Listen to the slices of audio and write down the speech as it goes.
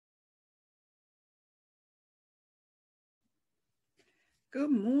Good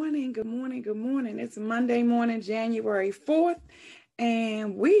morning, good morning, good morning. It's Monday morning, January 4th,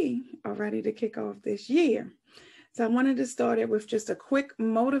 and we are ready to kick off this year. So I wanted to start it with just a quick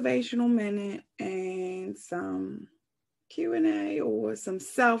motivational minute and some Q&A or some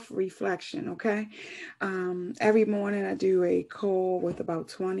self-reflection, okay? Every morning I do a call with about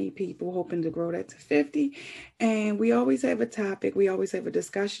 20 people, hoping to grow that to 50. And we always have a topic, we always have a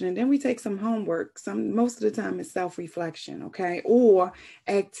discussion, and then we take some homework. Most of the time it's self-reflection, okay? Or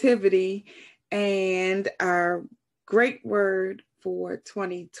activity. And our great word for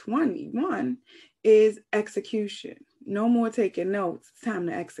 2021 is execution. No more taking notes. It's time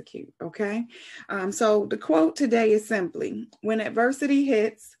to execute, okay? So the quote today is simply, when adversity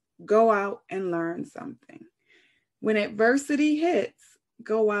hits, go out and learn something. When adversity hits,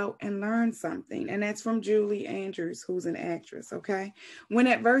 go out and learn something. And that's from Julie Andrews, who's an actress, okay? When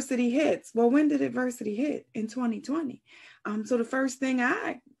adversity hits, well, when did adversity hit? In 2020. So the first thing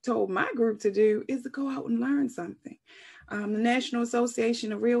I told my group to do is to go out and learn something. The National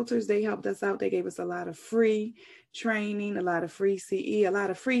Association of Realtors, they helped us out. They gave us a lot of free training, a lot of free CE, a lot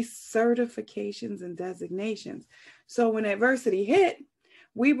of free certifications and designations. So when adversity hit,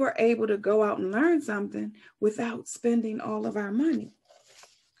 we were able to go out and learn something without spending all of our money.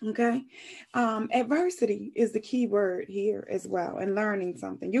 Okay. Adversity is the key word here as well, and learning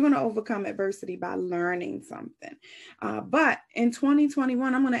something. You're going to overcome adversity by learning something. But in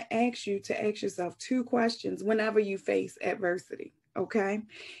 2021, I'm going to ask you to ask yourself two questions whenever you face adversity. Okay.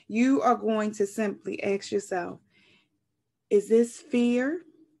 You are going to simply ask yourself, is this fear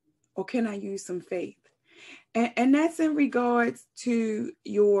or can I use some faith? And that's in regards to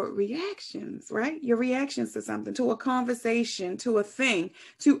your reactions, right? Your reactions to something, to a conversation, to a thing,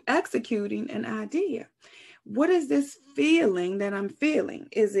 to executing an idea. What is this feeling that I'm feeling?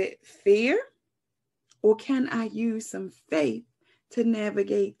 Is it fear? Or can I use some faith to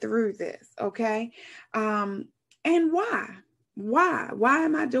navigate through this? Okay. And why? Why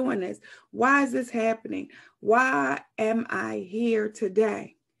am I doing this? Why is this happening? Why am I here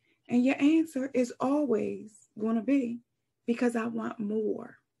today? And your answer is always going to be because I want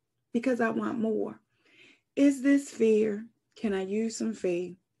more. Because I want more. Is this fear? Can I use some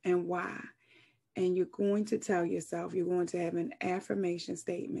faith? And why? And you're going to tell yourself, you're going to have an affirmation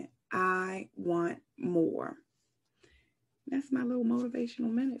statement. I want more. That's my little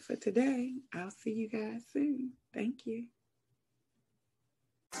motivational minute for today. I'll see you guys soon. Thank you.